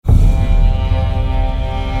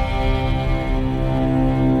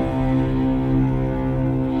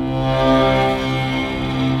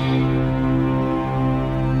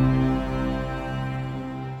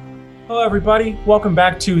everybody. Welcome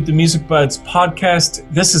back to the Music Buds podcast.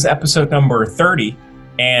 This is episode number 30,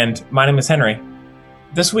 and my name is Henry.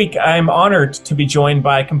 This week, I'm honored to be joined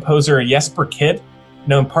by composer Jesper,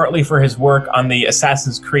 known partly for his work on the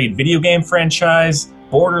Assassin's Creed video game franchise,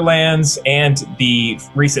 Borderlands, and the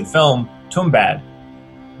recent film Tumbbad.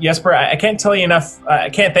 Jesper, I can't tell you enough. I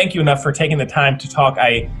can't thank you enough for taking the time to talk.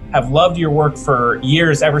 I have loved your work for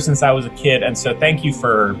years, ever since I was a kid, and so thank you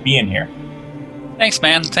for being here. Thanks,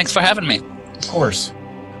 man. Thanks for having me. Of course.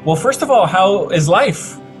 Well, first of all, how is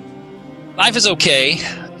life? Life is okay.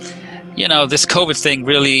 You know, this COVID thing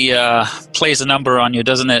really plays a number on you,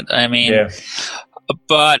 doesn't it? I mean, yeah.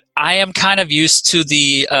 But I am kind of used to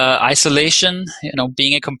the isolation. You know,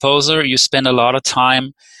 being a composer, you spend a lot of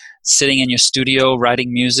time sitting in your studio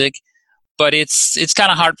writing music. But it's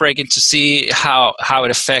kind of heartbreaking to see how it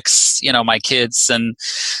affects, you know, my kids and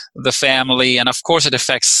the family, and of course it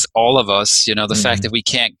affects all of us. You know, the fact that we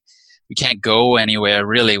can't go anywhere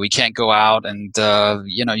really. We can't go out, and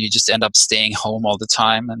you know, you just end up staying home all the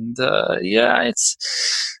time. And yeah, it's,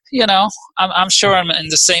 you know, I'm sure I'm in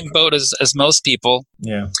the same boat as most people.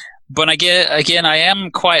 Yeah. But again, I am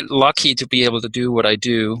quite lucky to be able to do what I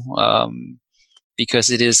do, because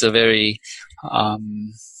it is a very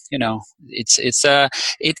you know, it's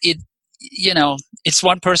you know, it's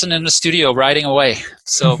one person in the studio writing away.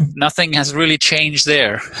 So nothing has really changed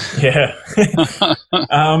there. Yeah.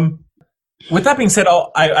 With that being said,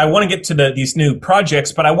 I want to get to these new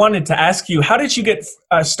projects, but I wanted to ask you, how did you get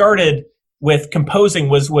started with composing?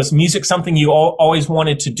 Was music something you always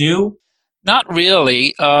wanted to do? Not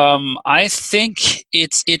really. I think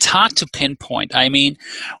it's hard to pinpoint. I mean,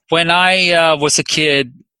 when I was a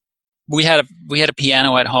kid, we had a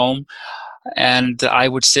piano at home, and I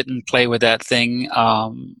would sit and play with that thing.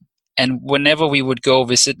 And whenever we would go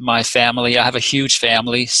visit my family, I have a huge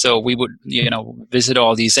family, so we would, you know, visit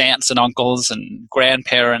all these aunts and uncles and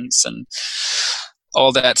grandparents and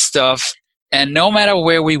all that stuff. And no matter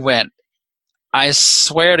where we went, I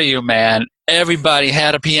swear to you, man, everybody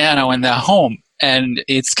had a piano in their home. And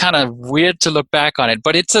it's kind of weird to look back on it,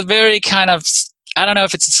 but it's a very kind of, I don't know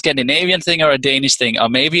if it's a Scandinavian thing or a Danish thing, or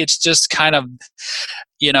maybe it's just kind of,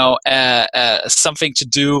 you know, something to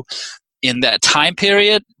do in that time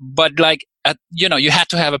period. But like, you know, you had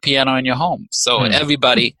to have a piano in your home, so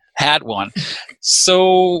everybody had one.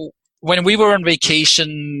 So when we were on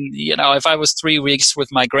vacation, you know, if I was 3 weeks with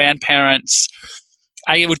my grandparents,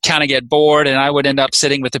 I would kind of get bored, and I would end up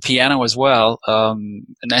sitting with the piano as well. And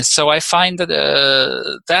so I find that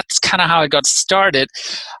that's kind of how I got started.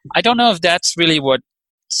 I don't know if that's really what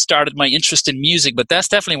started my interest in music, but that's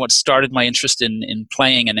definitely what started my interest in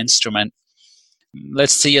playing an instrument.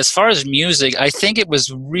 Let's see, as far as music, I think it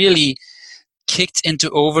was really kicked into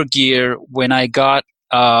overgear when I got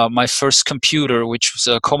my first computer, which was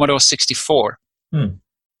a Commodore 64.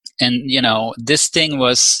 And, you know, this thing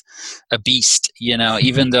was a beast, you know,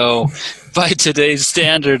 even though by today's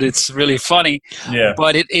standard, it's really funny. Yeah.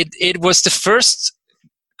 But it was the first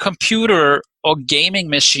computer or gaming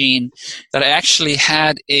machine that actually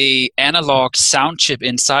had a analog sound chip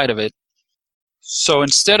inside of it. So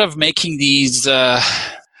instead of making these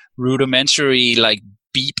rudimentary, like,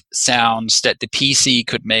 beep sounds that the PC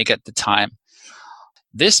could make at the time,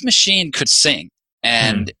 this machine could sing.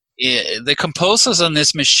 And the composers on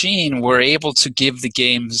this machine were able to give the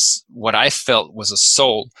games what I felt was a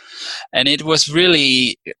soul. And it was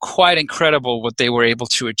really quite incredible what they were able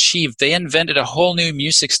to achieve. They invented a whole new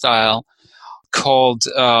music style called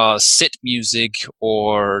sit music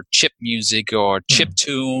or chip music or chip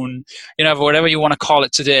tune, you know, whatever you want to call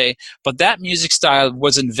it today. But that music style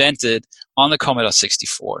was invented on the Commodore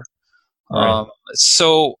 64. Right.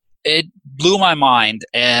 So it blew my mind,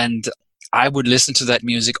 and I would listen to that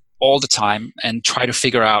music all the time and try to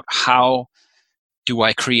figure out, how do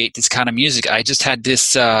I create this kind of music? I just had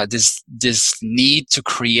this need to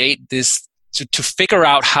create this, to figure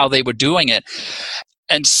out how they were doing it.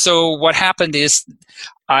 And so what happened is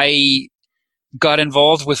I got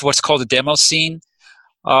involved with what's called a demo scene,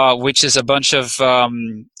 which is a bunch of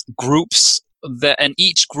groups and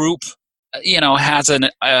each group, you know, has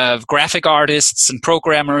graphic artists and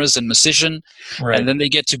programmers and musician, right. And then they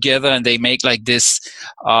get together and they make like this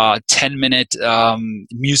 10-minute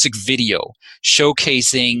music video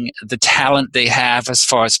showcasing the talent they have as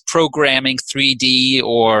far as programming 3D,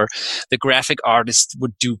 or the graphic artist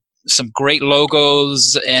would do some great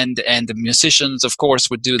logos, and the musicians, of course,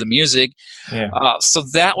 would do the music. Yeah. So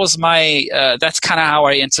that was my that's kind of how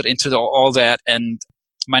I entered into all that. And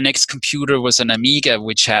my next computer was an Amiga,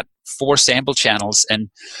 which had 4 sample channels,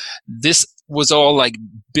 and this was all like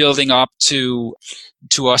building up to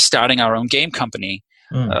us starting our own game company.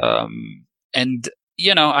 Mm. And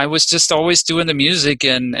I was just always doing the music,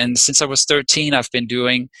 and since I was 13, I've been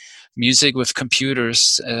doing music with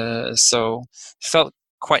computers. So it felt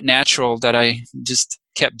quite natural that I just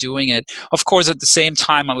kept doing it. Of course, at the same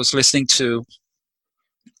time, I was listening to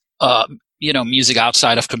music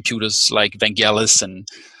outside of computers like Vangelis and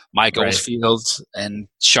Mike Right. Oldfield and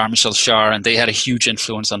Jean-Michel Jarre, and they had a huge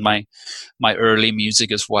influence on my early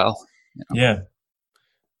music as well. Yeah.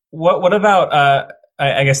 What about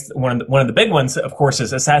I guess one of the big ones, of course,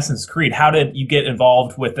 is Assassin's Creed. How did you get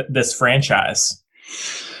involved with this franchise?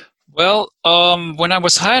 Well, when I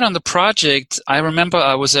was hired on the project, I remember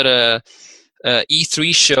I was at a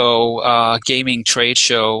E3 show, gaming trade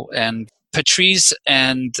show, and Patrice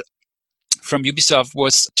and from Ubisoft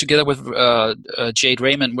was together with Jade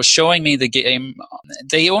Raymond was showing me the game.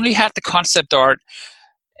 They only had the concept art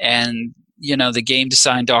and the game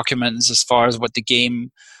design documents as far as what the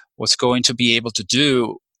game was going to be able to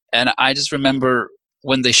do. And I just remember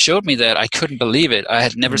when they showed me that, I couldn't believe it. I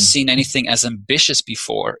had never seen anything as ambitious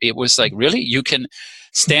before. It was like, really? You can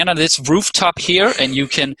stand on this rooftop here and you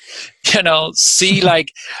can, see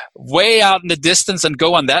like way out in the distance and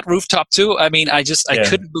go on that rooftop too. I mean, I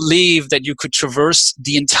couldn't believe that you could traverse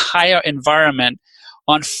the entire environment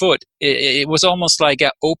on foot. It was almost like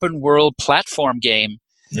an open world platform game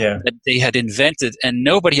that they had invented, and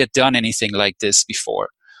nobody had done anything like this before.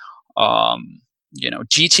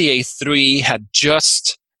 GTA 3 had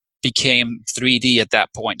just became 3D at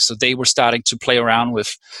that point, so they were starting to play around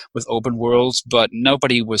with open worlds, but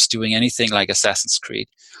nobody was doing anything like Assassin's Creed.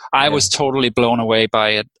 I was totally blown away by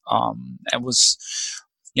it. I was,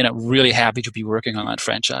 really happy to be working on that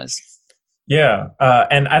franchise. Yeah,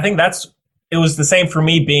 and I think it was the same for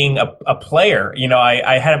me being a player.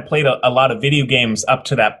 I hadn't played a lot of video games up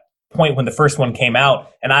to that point when the first one came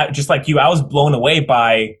out, and I, just like you, I was blown away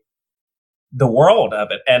by the world of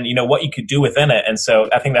it and what you could do within it. And so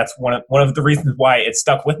I think that's one of the reasons why it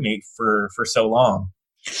stuck with me for so long.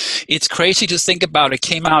 It's crazy to think about. It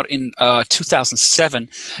came out in 2007,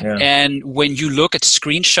 and when you look at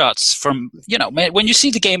screenshots from, when you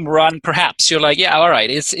see the game run, perhaps you're like, yeah, all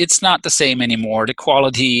right, it's not the same anymore. The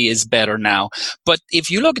quality is better now. But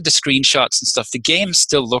if you look at the screenshots and stuff, the game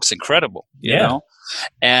still looks incredible. You know?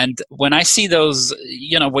 And when I see those,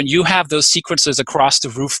 when you have those sequences across the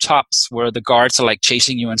rooftops where the guards are like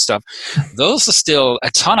chasing you and stuff, those are still a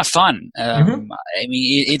ton of fun. I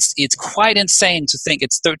mean, it's quite insane to think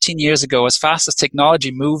it's 13 years ago, as fast as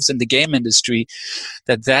technology moves in the game industry,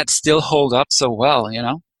 that still hold up so well,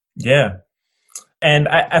 Yeah. And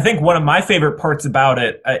I think one of my favorite parts about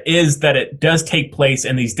it is that it does take place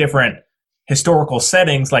in these different historical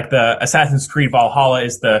settings, like the Assassin's Creed Valhalla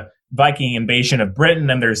is the Viking invasion of Britain,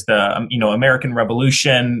 and there's the American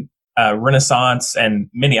Revolution, Renaissance, and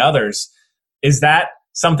many others. Is that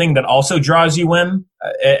something that also draws you in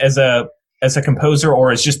as a composer,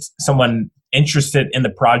 or as just someone interested in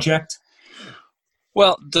the project?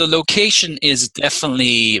 Well, the location is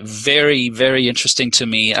definitely very, very interesting to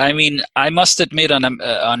me. I mean, I must admit on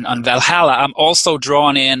Valhalla, I'm also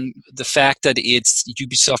drawn in the fact that it's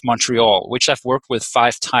Ubisoft Montreal, which I've worked with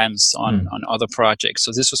 5 times on other projects.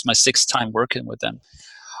 So this was my 6th time working with them.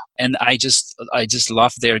 And I just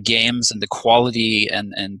love their games and the quality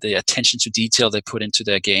and the attention to detail they put into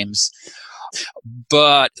their games.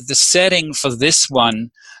 But the setting for this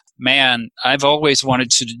one, man, I've always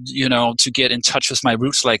wanted to get in touch with my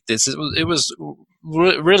roots like this. It was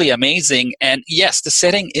really amazing. And yes, the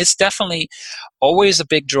setting is definitely always a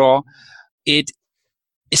big draw.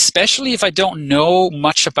 Especially if I don't know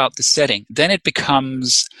much about the setting, then it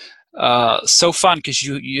becomes so fun because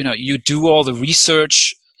you do all the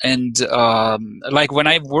research. And like when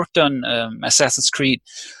I worked on Assassin's Creed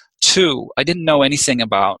 2, I didn't know anything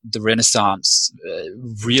about the Renaissance,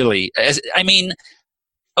 really.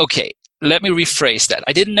 Okay, let me rephrase that.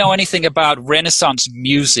 I didn't know anything about Renaissance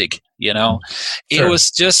music, Sure. It was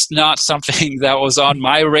just not something that was on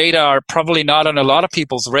my radar, probably not on a lot of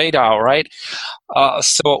people's radar, right?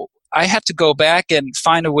 So I had to go back and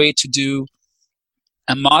find a way to do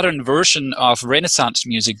a modern version of Renaissance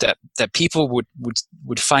music that people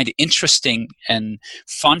would find interesting and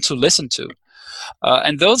fun to listen to.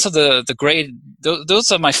 And those are the great.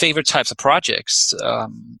 Those are my favorite types of projects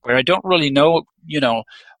where I don't really know,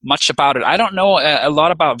 much about it. I don't know a lot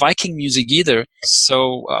about Viking music either.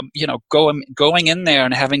 So going in there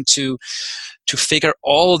and having to figure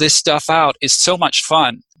all this stuff out is so much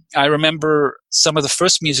fun. I remember some of the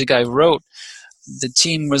first music I wrote. The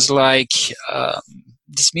team was like,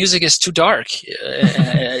 this music is too dark,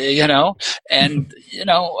 and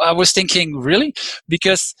I was thinking, really?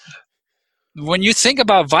 Because when you think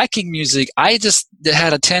about Viking music, I just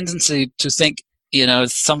had a tendency to think,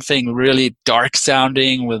 something really dark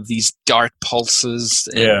sounding with these dark pulses,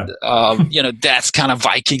 and that's kind of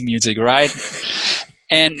Viking music, right?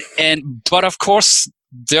 But of course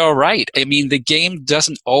they're right. I mean, the game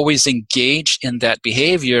doesn't always engage in that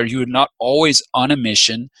behavior. You're not always on a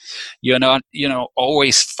mission. You're not,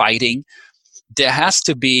 always fighting. There has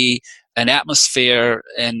to be an atmosphere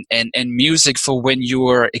and music for when you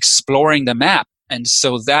are exploring the map. And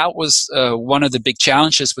so that was one of the big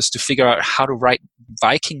challenges, was to figure out how to write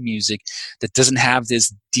Viking music that doesn't have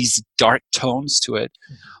these dark tones to it.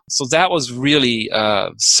 So that was really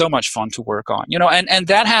so much fun to work on, and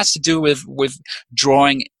that has to do with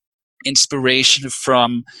drawing inspiration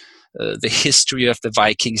from the history of the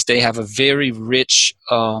Vikings. They have a very rich,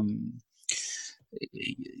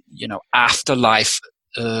 afterlife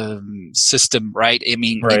system, right? I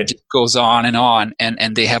mean, It goes on,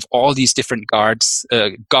 and they have all these different gods.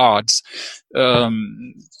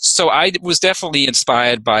 So I was definitely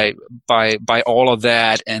inspired by all of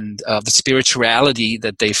that, and the spirituality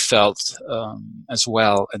that they felt as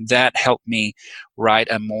well, and that helped me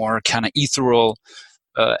write a more kind of ethereal,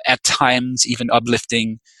 at times even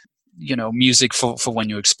uplifting, music for when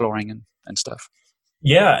you're exploring and stuff.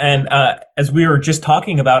 Yeah, and as we were just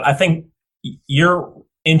talking about, I think your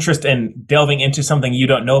interest in delving into something you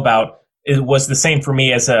don't know about was the same for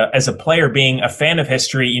me as a player, being a fan of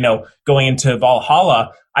history. Going into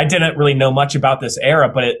Valhalla, I didn't really know much about this era,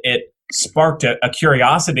 but it sparked a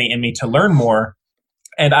curiosity in me to learn more.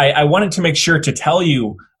 And I wanted to make sure to tell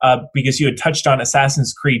you, because you had touched on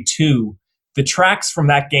Assassin's Creed 2, the tracks from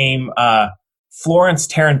that game, Florence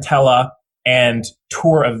Tarantella and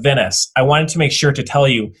Tour of Venice. I wanted to make sure to tell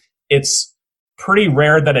you, it's pretty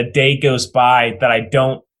rare that a day goes by that I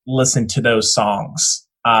don't listen to those songs.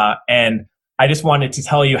 And I just wanted to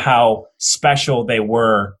tell you how special they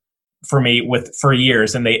were for me for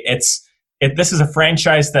years. And this is a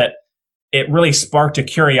franchise that it really sparked a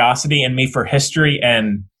curiosity in me for history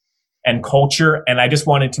and culture. And I just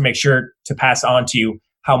wanted to make sure to pass on to you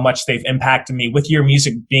how much they've impacted me, with your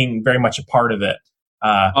music being very much a part of it.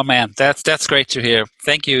 Oh man, that's great to hear.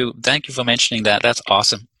 Thank you for mentioning that. That's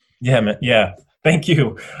awesome. Yeah, man. Yeah. Thank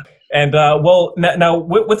you. And now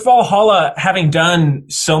with Valhalla having done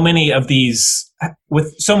so many of these,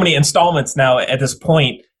 with so many installments now at this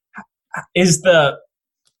point, is the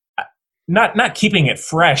not keeping it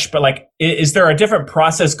fresh, but like, is there a different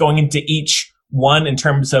process going into each one in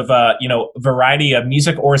terms of variety of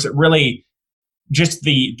music, or is it really just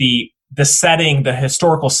the setting, the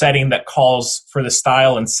historical setting that calls for the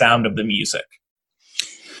style and sound of the music?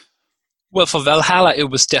 Well, for Valhalla, it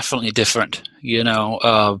was definitely different.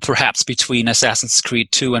 Perhaps between Assassin's Creed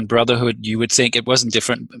 2 and Brotherhood, you would think it wasn't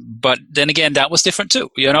different. But then again, that was different too,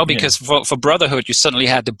 because for Brotherhood, you suddenly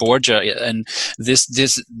had the Borgia, and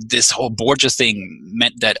this whole Borgia thing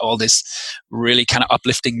meant that all this really kind of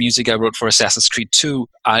uplifting music I wrote for Assassin's Creed 2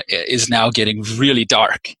 is now getting really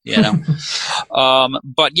dark,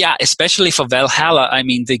 But yeah, especially for Valhalla, I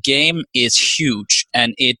mean, the game is huge,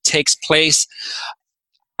 and it takes place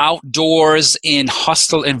outdoors in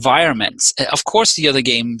hostile environments. Of course, the other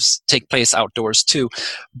games take place outdoors too,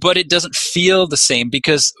 but it doesn't feel the same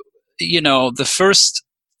because, the first,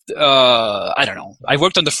 I don't know, I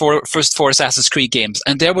worked on the first four Assassin's Creed games,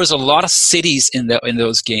 and there was a lot of cities in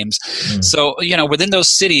those games. So, within those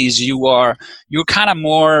cities, you're kind of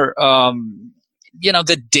more,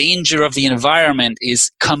 the danger of the environment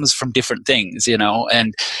comes from different things,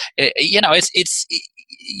 and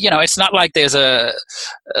it's not like there's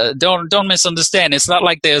don't misunderstand. It's not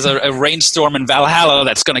like there's a rainstorm in Valhalla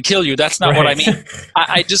that's going to kill you. That's not what I mean.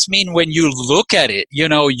 I just mean when you look at it,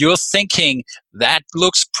 you're thinking that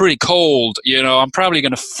looks pretty cold. I'm probably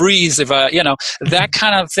going to freeze if that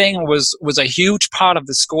kind of thing was a huge part of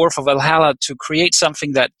the score for Valhalla, to create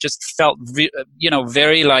something that just felt,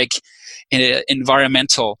 very like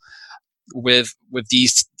environmental. With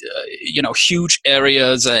these huge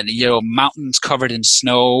areas and mountains covered in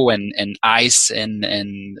snow and ice and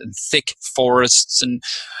thick forests and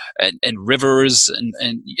rivers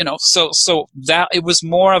and so that it was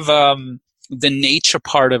more of the nature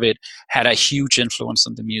part of it had a huge influence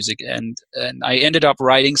on the music, and I ended up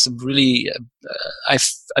writing some really I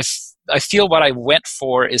feel what I went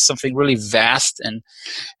for is something really vast and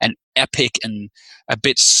epic and a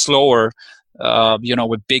bit slower.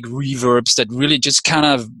 With big reverbs that really just kind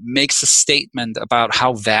of makes a statement about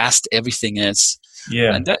how vast everything is.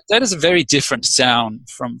 Yeah, and that is a very different sound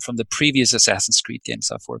from the previous Assassin's Creed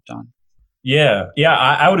games I've worked on. Yeah,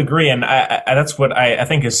 I would agree, and that's what I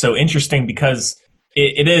think is so interesting, because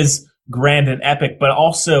it is grand and epic, but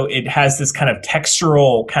also it has this kind of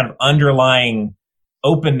textural kind of underlying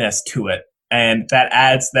openness to it. And that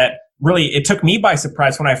adds that really, it took me by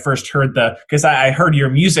surprise when I first heard because I heard your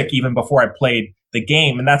music even before I played the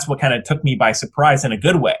game. And that's what kind of took me by surprise in a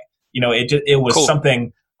good way. It was Cool.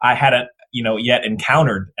 something I hadn't, yet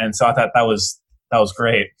encountered. And so I thought that was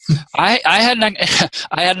great. I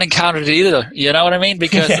hadn't encountered it either. You know what I mean?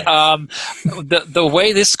 Because the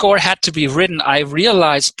way this score had to be written, I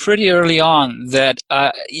realized pretty early on that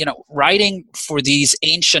writing for these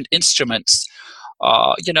ancient instruments,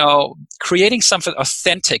 creating something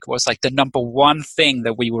authentic was like the number one thing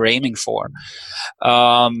that we were aiming for.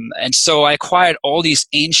 And so I acquired all these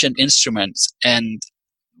ancient instruments and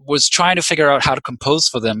was trying to figure out how to compose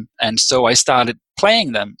for them. And so I started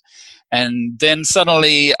playing them. And then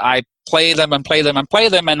suddenly I play them and play them and play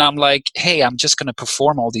them. And I'm like, hey, I'm just going to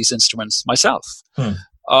perform all these instruments myself.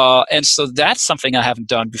 And so that's something I haven't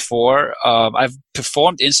done before. I've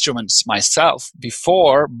performed instruments myself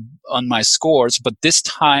before on my scores, but this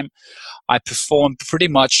time I performed pretty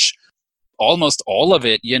much almost all of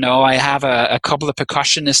it. I have a couple of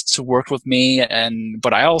percussionists who worked with me,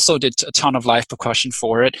 but I also did a ton of live percussion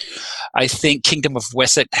for it. I think Kingdom of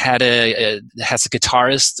Wesset has a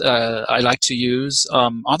guitarist I like to use.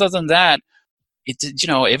 Other than that,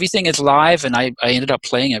 everything is live, and I ended up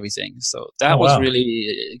playing everything. So that was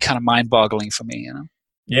really kind of mind-boggling for me.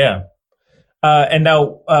 Yeah. And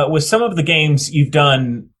now with some of the games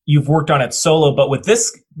you've worked on it solo, but with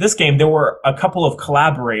this game, there were a couple of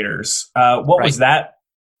collaborators. What was that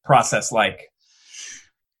process like?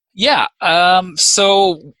 Yeah.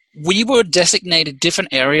 So we were designated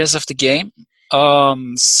different areas of the game.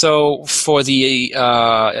 So for the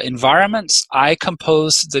environments, I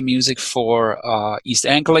composed the music for East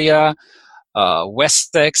Anglia,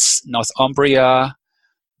 Wessex, Northumbria,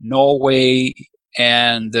 Norway,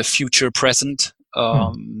 and the future present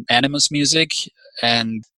Animus music,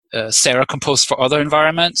 and Sarah composed for other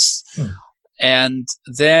environments. And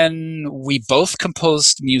then we both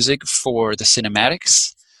composed music for the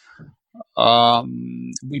cinematics.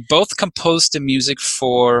 We both composed the music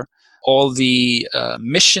for all the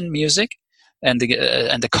mission music and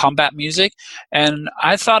the combat music. And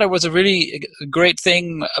I thought it was a really great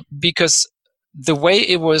thing because the way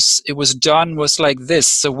it was done was like this.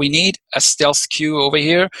 So we need a stealth cue over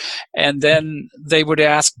here, and then they would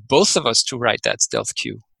ask both of us to write that stealth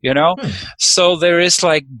cue. So there is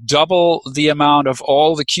like double the amount of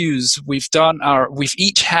all the cues. We've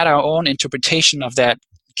each had our own interpretation of that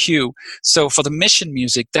cue. So for the mission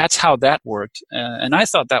music, that's how that worked. And I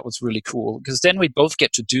thought that was really cool because then we both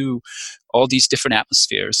get to do all these different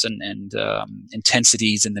atmospheres and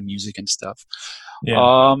intensities in the music and stuff.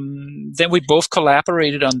 Yeah. Then we both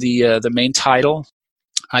collaborated on the main title.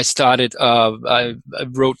 I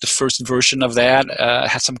wrote the first version of that,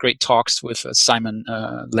 had some great talks with Simon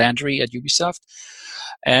Landry at Ubisoft,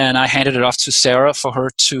 and I handed it off to Sarah for her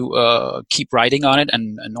to keep writing on it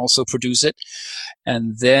and also produce it.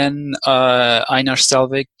 And then Einar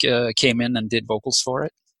Selvik came in and did vocals for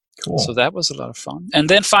it. Cool. So that was a lot of fun. And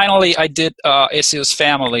then finally I did Ezio's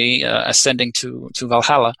Family, Ascending to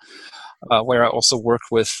Valhalla, where I also worked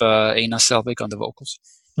with Einar Selvik on the vocals.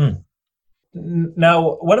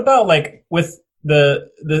 Now, what about like with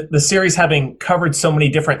the series having covered so many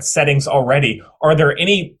different settings already? Are there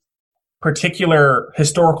any particular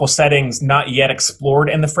historical settings not yet explored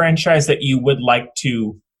in the franchise that you would like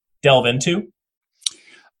to delve into?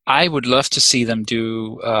 I would love to see them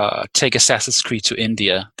take Assassin's Creed to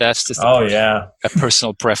India. That's just a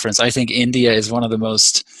personal preference. I think India is one of the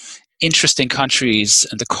most interesting countries,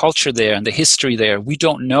 and the culture there and the history there. We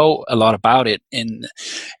don't know a lot about it, and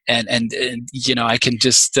I can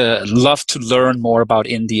just love to learn more about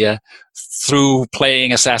India through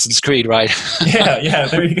playing Assassin's Creed, right? yeah,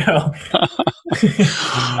 there you go.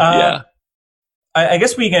 Yeah. I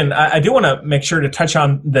guess we can. I do want to make sure to touch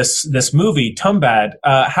on this movie, Tumbbad.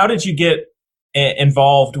 How did you get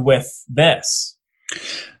involved with this?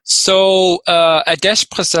 So Adesh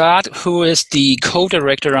Prasad, who is the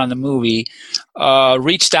co-director on the movie,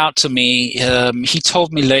 reached out to me. He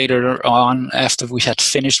told me later on, after we had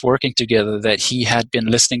finished working together, that he had been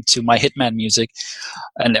listening to my Hitman music,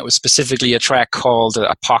 and it was specifically a track called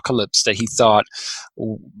Apocalypse that he thought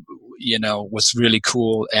was really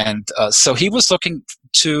cool. And so he was looking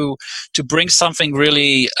to bring something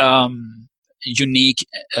really unique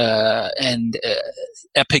and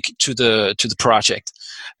epic to the project.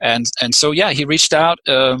 And so he reached out.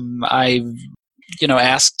 I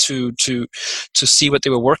asked to see what they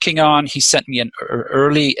were working on. He sent me an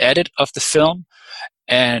early edit of the film,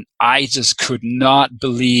 and I just could not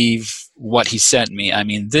believe what he sent me. I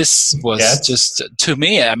mean, this was just, to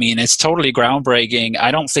me, I mean, it's totally groundbreaking.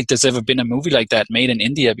 I don't think there's ever been a movie like that made in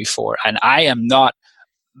India before, and I am not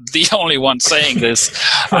the only one saying this.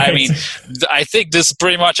 Right. I mean, I think this is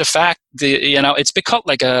pretty much a fact. It's become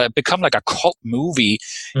like a cult movie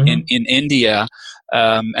in India,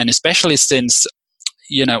 and especially since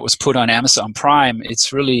it was put on Amazon Prime,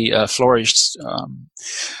 it's really flourished.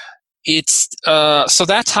 So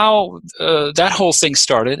that's how that whole thing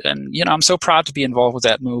started, and I'm so proud to be involved with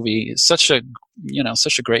that movie. It's such a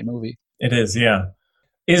great movie. It is, yeah.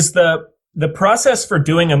 Is the process for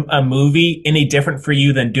doing a movie any different for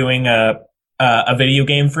you than doing a video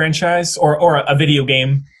game franchise or a video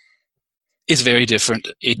game? It's very different.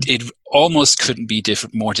 It almost couldn't be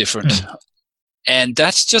more different. And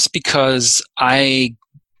that's just because I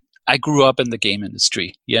grew up in the game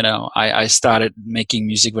industry. I started making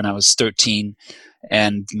music when I was 13,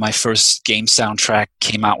 and my first game soundtrack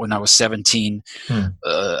came out when I was 17. I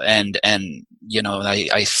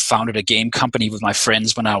founded a game company with my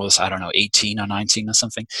friends when I was, 18 or 19 or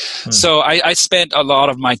something. So I spent a lot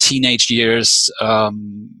of my teenage years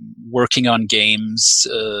working on games.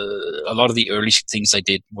 A lot of the early things I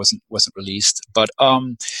did wasn't released. But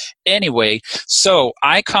anyway, so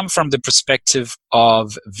I come from the perspective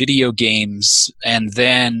of video games, and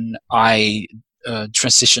then I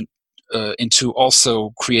transitioned into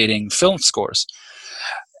also creating film scores.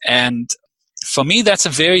 And for me, that's a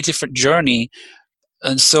very different journey.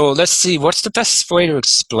 And so let's see, what's the best way to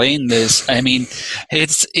explain this? I mean,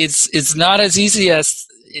 it's not as easy as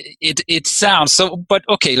it sounds. So, but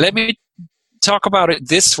okay, let me talk about it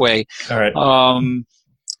this way. All right.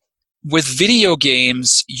 With video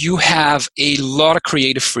games, you have a lot of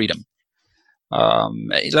creative freedom.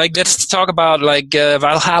 Let's talk about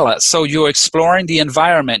Valhalla. So you're exploring the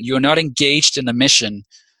environment. You're not engaged in a mission.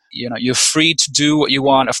 You're free to do what you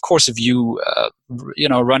want. Of course, if you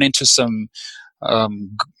run into some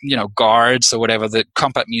guards or whatever, the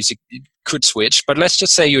combat music could switch. But let's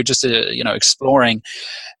just say you're just exploring.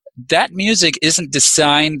 That music isn't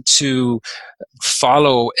designed to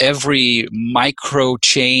follow every micro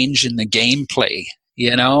change in the gameplay.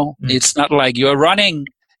 It's not like you're running,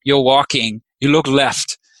 you're walking, you look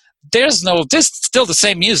left. There's still the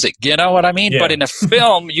same music, you know what I mean? Yeah. But in a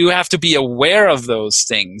film, you have to be aware of those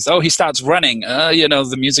things. Oh, he starts running,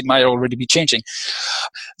 the music might already be changing.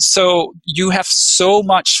 So you have so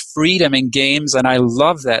much freedom in games, and I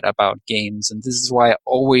love that about games. And this is why I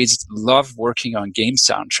always love working on game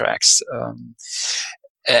soundtracks.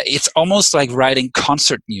 It's almost like writing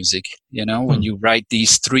concert music, when you write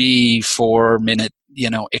these 3-4 minute,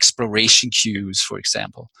 exploration cues, for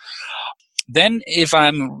example. Then if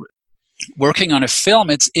I'm working on a film,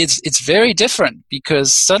 it's very different,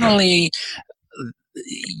 because suddenly,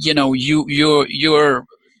 you're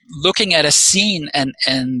looking at a scene,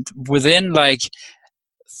 and within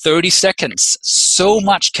 30 seconds, so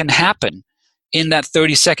much can happen in that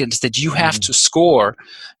 30 seconds that you have to score.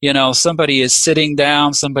 Somebody is sitting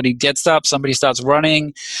down, somebody gets up, somebody starts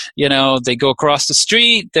running, they go across the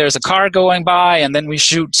street, there's a car going by, and then we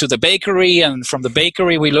shoot to the bakery, and from the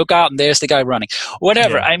bakery we look out and there's the guy running.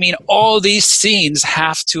 Whatever. Yeah. I mean, all these scenes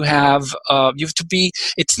have to have, you have to be,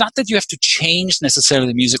 it's not that you have to change necessarily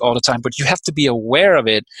the music all the time, but you have to be aware of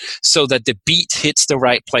it so that the beat hits the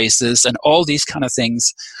right places and all these kind of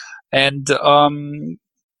things. And,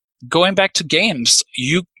 going back to games,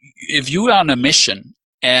 if you're on a mission,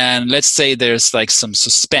 and let's say there's some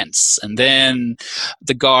suspense, and then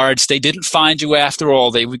the guards, they didn't find you after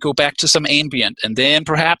all, they would go back to some ambient, and then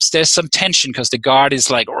perhaps there's some tension because the guard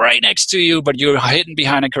is right next to you, but you're hidden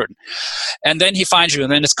behind a curtain, and then he finds you,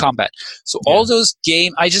 and then it's combat. So all those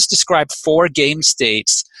I just described 4 game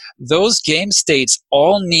states. Those game states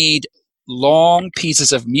all need long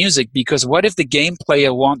pieces of music, because what if the game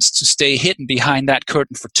player wants to stay hidden behind that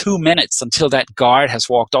curtain for 2 minutes until that guard has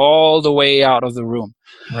walked all the way out of the room?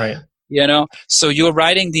 Right. So you're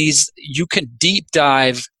writing these, you can deep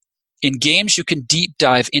dive in games, you can deep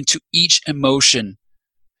dive into each emotion.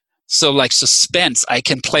 So suspense, I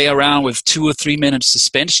can play around with 2 or 3 minute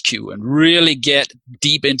suspense cue and really get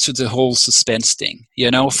deep into the whole suspense thing.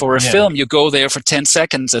 For a film, you go there for 10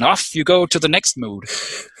 seconds and off you go to the next mood.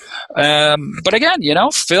 But again,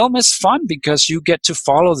 film is fun because you get to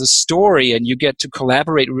follow the story and you get to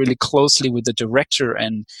collaborate really closely with the director.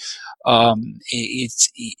 And in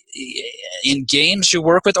games, you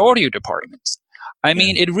work with audio departments. I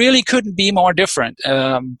mean, it really couldn't be more different.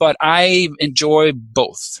 But I enjoy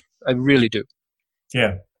both. I really do.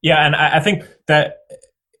 Yeah. Yeah. And I think that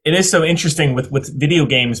it is so interesting with video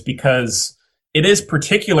games because it is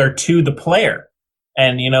particular to the player.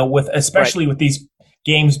 And with especially with these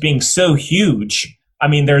games being so huge, I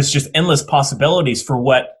mean, there's just endless possibilities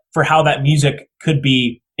for how that music could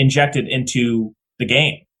be injected into the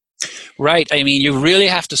game. Right. I mean, you really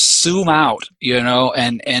have to zoom out,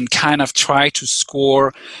 and kind of try to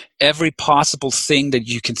score every possible thing that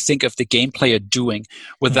you can think of the game player doing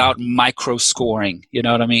without micro scoring. You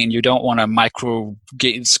know what I mean? You don't want to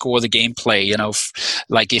score the gameplay.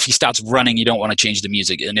 Like if he starts running, you don't want to change the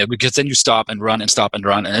music, because then you stop and run and stop and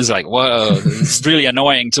run, and it's like, whoa, it's really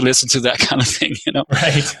annoying to listen to that kind of thing.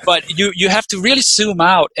 Right. But you have to really zoom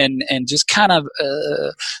out and just kind of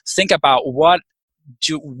think about what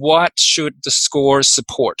should the score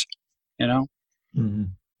support, Mm-hmm.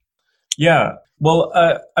 Yeah. Well,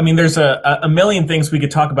 I mean, there's a million things we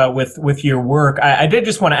could talk about with your work. I did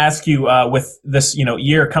just want to ask you, with this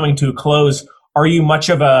year coming to a close, are you much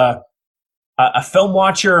of a film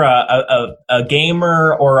watcher, a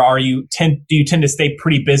gamer, or do you tend to stay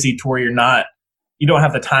pretty busy to where you don't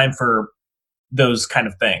have the time for those kind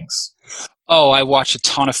of things? Oh, I watch a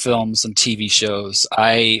ton of films and TV shows.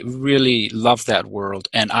 I really love that world.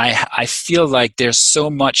 And I feel like there's so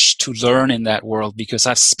much to learn in that world because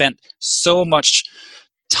I've spent so much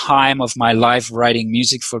time of my life writing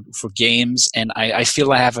music for games. And I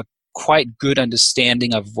feel I have a quite good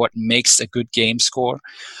understanding of what makes a good game score.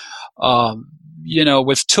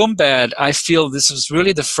 With Tumbbad, I feel this was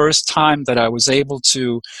really the first time that I was able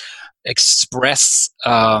to express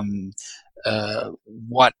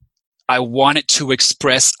what I wanted to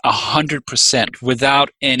express 100% without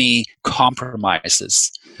any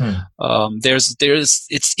compromises.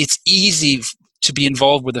 It's easy to be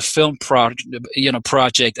involved with a film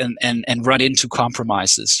project and run into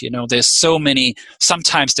compromises.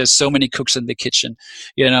 Sometimes there's so many cooks in the kitchen,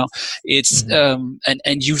 it's,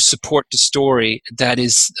 and you support the story. That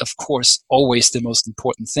is, of course, always the most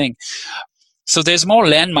important thing. So there's more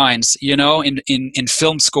landmines, in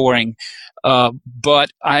film scoring. But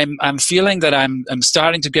I'm feeling that I'm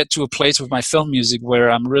starting to get to a place with my film music where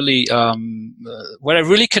I'm really where I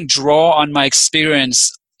really can draw on my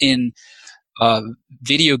experience in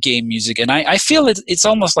video game music, and I feel it's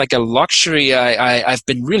almost like a luxury. I've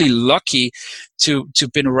been really lucky to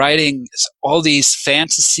been writing all these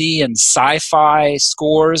fantasy and sci-fi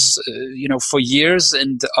scores, for years,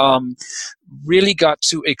 and really got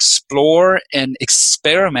to explore and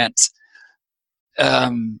experiment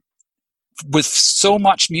with so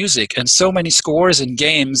much music and so many scores and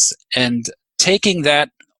games, and taking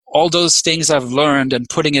all those things I've learned and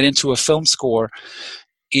putting it into a film score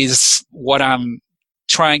is what I'm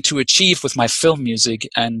trying to achieve with my film music.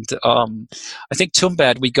 And I think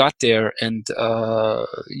Tumbbad, we got there, and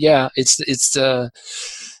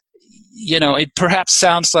it perhaps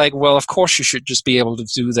sounds like, well, of course you should just be able to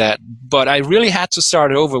do that. But I really had to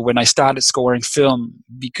start over when I started scoring film,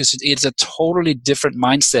 because it's a totally different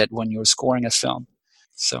mindset when you're scoring a film.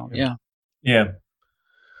 So, yeah. Yeah.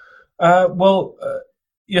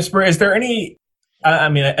 Jesper, is there any, I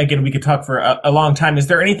mean, again, we could talk for a long time. Is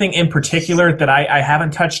there anything in particular that I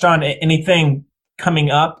haven't touched on? Anything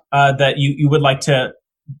coming up that you would like to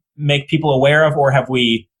make people aware of, or have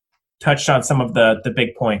we touched on some of the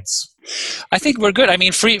big points? I think we're good. I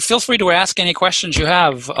mean, feel free to ask any questions you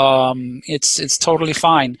have. It's totally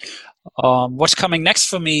fine. What's coming next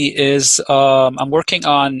for me is I'm working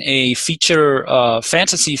on a feature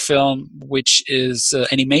fantasy film, which is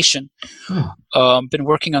animation. Been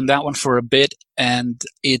working on that one for a bit, and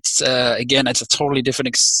it's again, it's a totally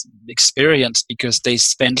different experience because they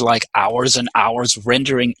spend like hours and hours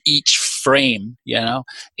rendering each frame.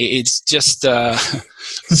 It's just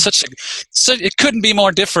it couldn't be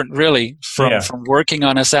more different, really, from working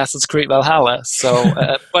on Assassin's Creed Valhalla. So,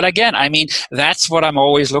 but again, I mean, that's what I'm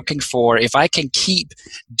always looking for. If I can keep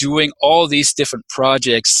doing all these different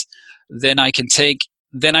projects, then I can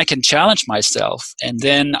challenge myself, and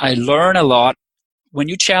then I learn a lot. When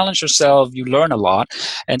you challenge yourself, you learn a lot.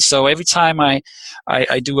 And so every time I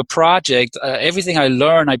do a project, everything I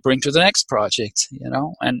learn, I bring to the next project,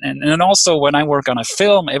 and also when I work on a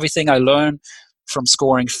film, everything I learn from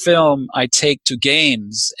scoring film, I take to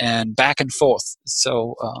games and back and forth.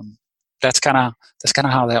 So that's kind of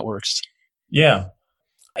how that works. Yeah.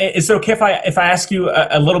 Is it okay if I ask you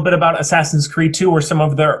a little bit about Assassin's Creed 2 or some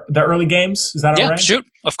of the early games? Is that all right? Yeah, shoot,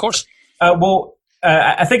 of course.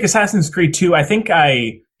 I think Assassin's Creed 2. I think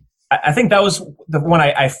that was the one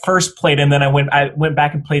I first played, and then I went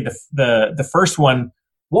back and played the first one.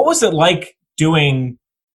 What was it like doing,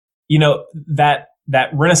 that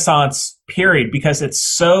Renaissance period? Because it's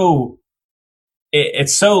so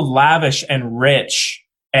lavish and rich,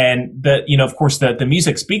 and of course the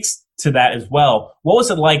music speaks to that as well. What was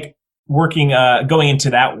it like going into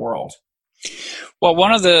that world? Well,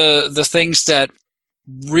 one of the things that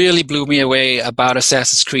really blew me away about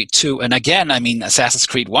Assassin's Creed 2, and again, I mean, Assassin's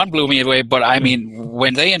Creed 1 blew me away, but I mean,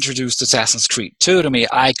 when they introduced Assassin's Creed 2 to me,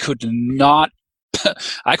 I could not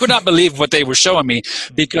believe what they were showing me,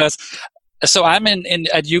 because so I'm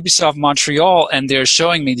at Ubisoft Montreal, and they're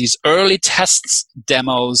showing me these early test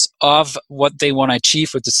demos of what they want to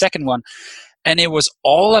achieve with the second one, and it was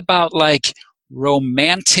all about like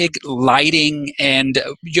romantic lighting and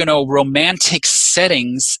romantic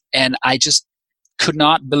settings, and I just could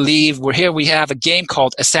not believe we have a game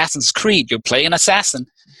called Assassin's Creed. You're playing an assassin.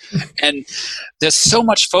 And there's so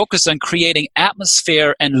much focus on creating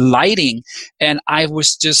atmosphere and lighting. And I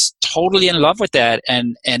was just totally in love with that,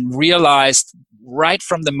 and realized right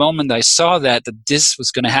from the moment I saw that this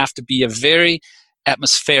was going to have to be a very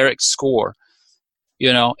atmospheric score.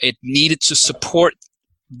 It needed to support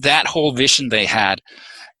that whole vision they had.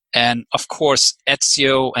 And of course,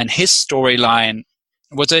 Ezio and his storyline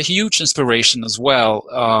was a huge inspiration as well.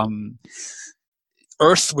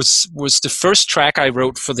 Earth was the first track I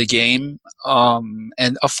wrote for the game,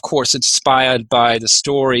 and of course inspired by the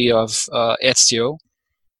story of Ezio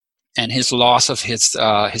and his loss of his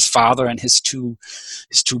father and his two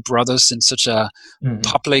brothers in such a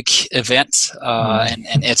public event,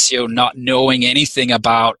 and Ezio not knowing anything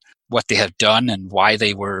about what they had done and why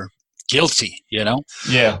they were guilty.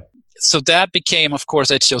 Yeah. So that became, of course,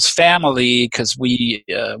 Ezio's family, because we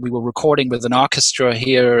were recording with an orchestra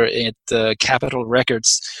here at Capitol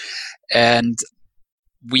Records, and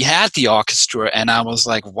we had the orchestra, and I was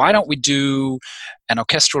like, why don't we do an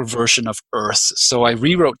orchestral version of Earth? So I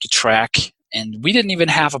rewrote the track, and we didn't even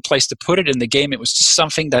have a place to put it in the game. It was just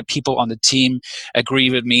something that people on the team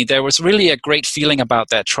agreed with me. There was really a great feeling about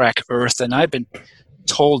that track, Earth, and I've been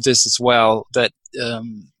told this as well, that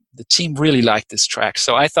the team really liked this track,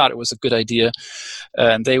 so I thought it was a good idea,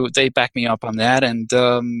 and they backed me up on that, and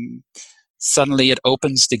suddenly it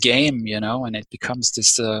opens the game, and it becomes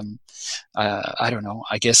this I don't know,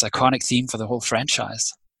 I guess iconic theme for the whole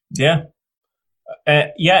franchise. Yeah.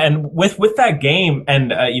 And with that game,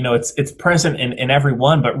 and it's present in every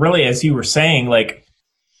one, but really, as you were saying, like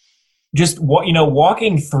just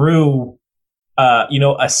walking through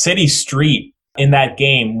a city street in that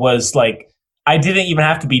game was like, I didn't even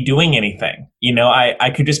have to be doing anything.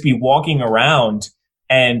 I could just be walking around,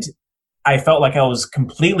 and I felt like I was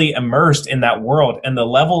completely immersed in that world. And the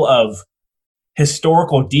level of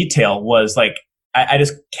historical detail was like, I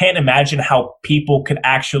just can't imagine how people could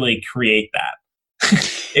actually create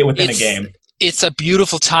that within a game. It's a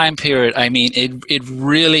beautiful time period. I mean, it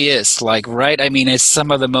really is, like, right? I mean, it's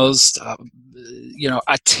some of the most,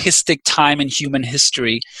 artistic time in human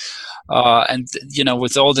history. And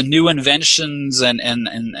with all the new inventions and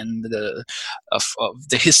the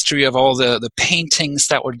history of all the paintings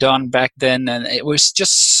that were done back then, and it was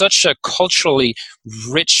just such a culturally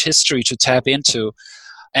rich history to tap into.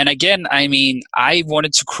 And again, I mean, I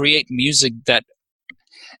wanted to create music that,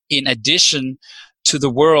 in addition to the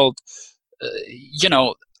world,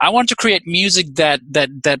 I want to create music that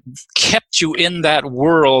kept you in that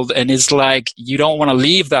world, and is like, you don't want to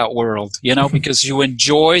leave that world, because you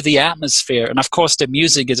enjoy the atmosphere. And of course, the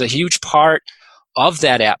music is a huge part of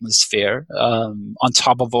that atmosphere, on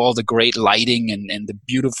top of all the great lighting and the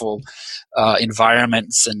beautiful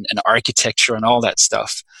environments and architecture and all that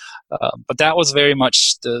stuff. But that was very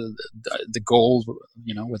much the goal,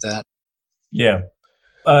 with that. Yeah.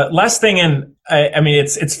 Last thing, and I mean,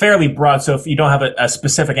 it's fairly broad, so if you don't have a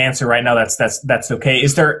specific answer right now, that's okay.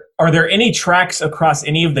 Are there any tracks across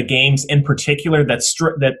any of the games in particular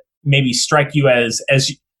that maybe strike you as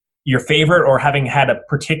your favorite, or having had a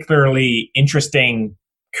particularly interesting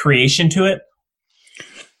creation to it?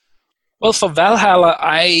 Well, for Valhalla,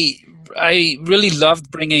 I really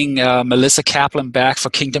loved bringing Melissa Kaplan back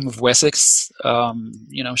for Kingdom of Wessex.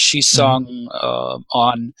 She sung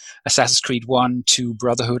on Assassin's Creed 1, 2,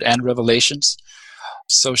 Brotherhood, and Revelations.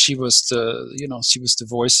 So she was the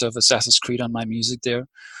voice of Assassin's Creed on my music there.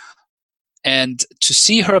 And to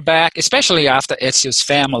see her back, especially after Ezio's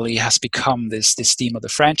family has become this theme of the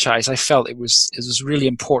franchise, I felt it was really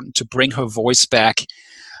important to bring her voice back.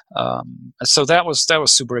 So that was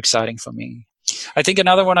super exciting for me. I think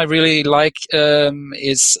another one I really like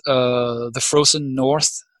is the Frozen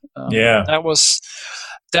North.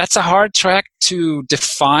 That's a hard track to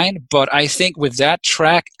define, but I think with that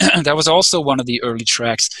track, that was also one of the early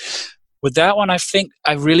tracks. With that one, I think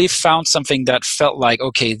I really found something that felt like,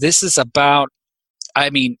 okay, this is about I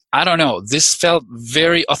mean, I don't know. This felt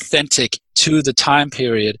very authentic to the time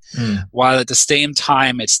period, while at the same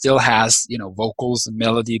time it still has, vocals and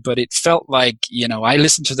melody. But it felt like, I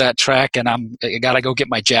listened to that track and I gotta go get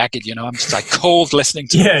my jacket. I'm just like cold listening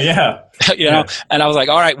to it. And I was like,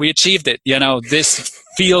 all right, we achieved it. This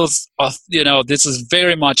feels, this is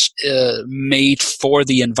very much made for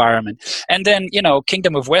the environment. And then,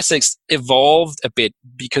 Kingdom of Wessex evolved a bit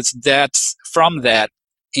because that's from that.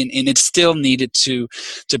 And it still needed to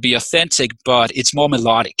be authentic, but it's more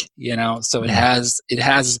melodic, So it has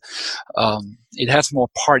more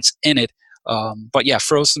parts in it. But yeah,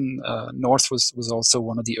 Frozen North was also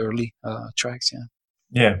one of the early tracks.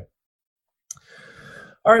 Yeah.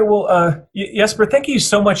 All right. Well, Jesper, thank you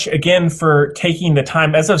so much again for taking the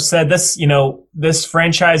time. As I've said, this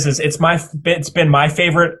franchise it's been my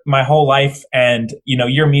favorite my whole life, and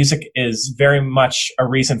your music is very much a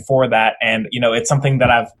reason for that. And it's something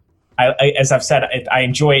that as I've said, I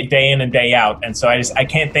enjoy it day in and day out. And so I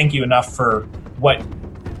can't thank you enough for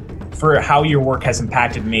how your work has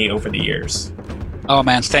impacted me over the years. Oh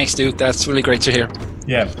man, thanks, dude. That's really great to hear.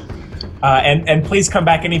 Yeah. And please come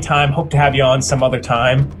back anytime. Hope to have you on some other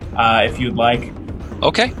time if you'd like.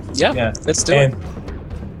 Okay. Yeah. Let's do it.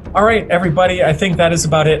 All right, everybody. I think that is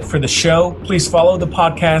about it for the show. Please follow the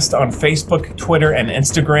podcast on Facebook, Twitter, and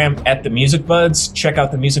Instagram at The Music Buds. Check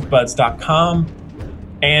out themusicbuds.com.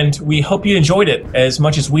 And we hope you enjoyed it as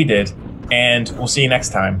much as we did. And we'll see you next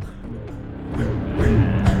time.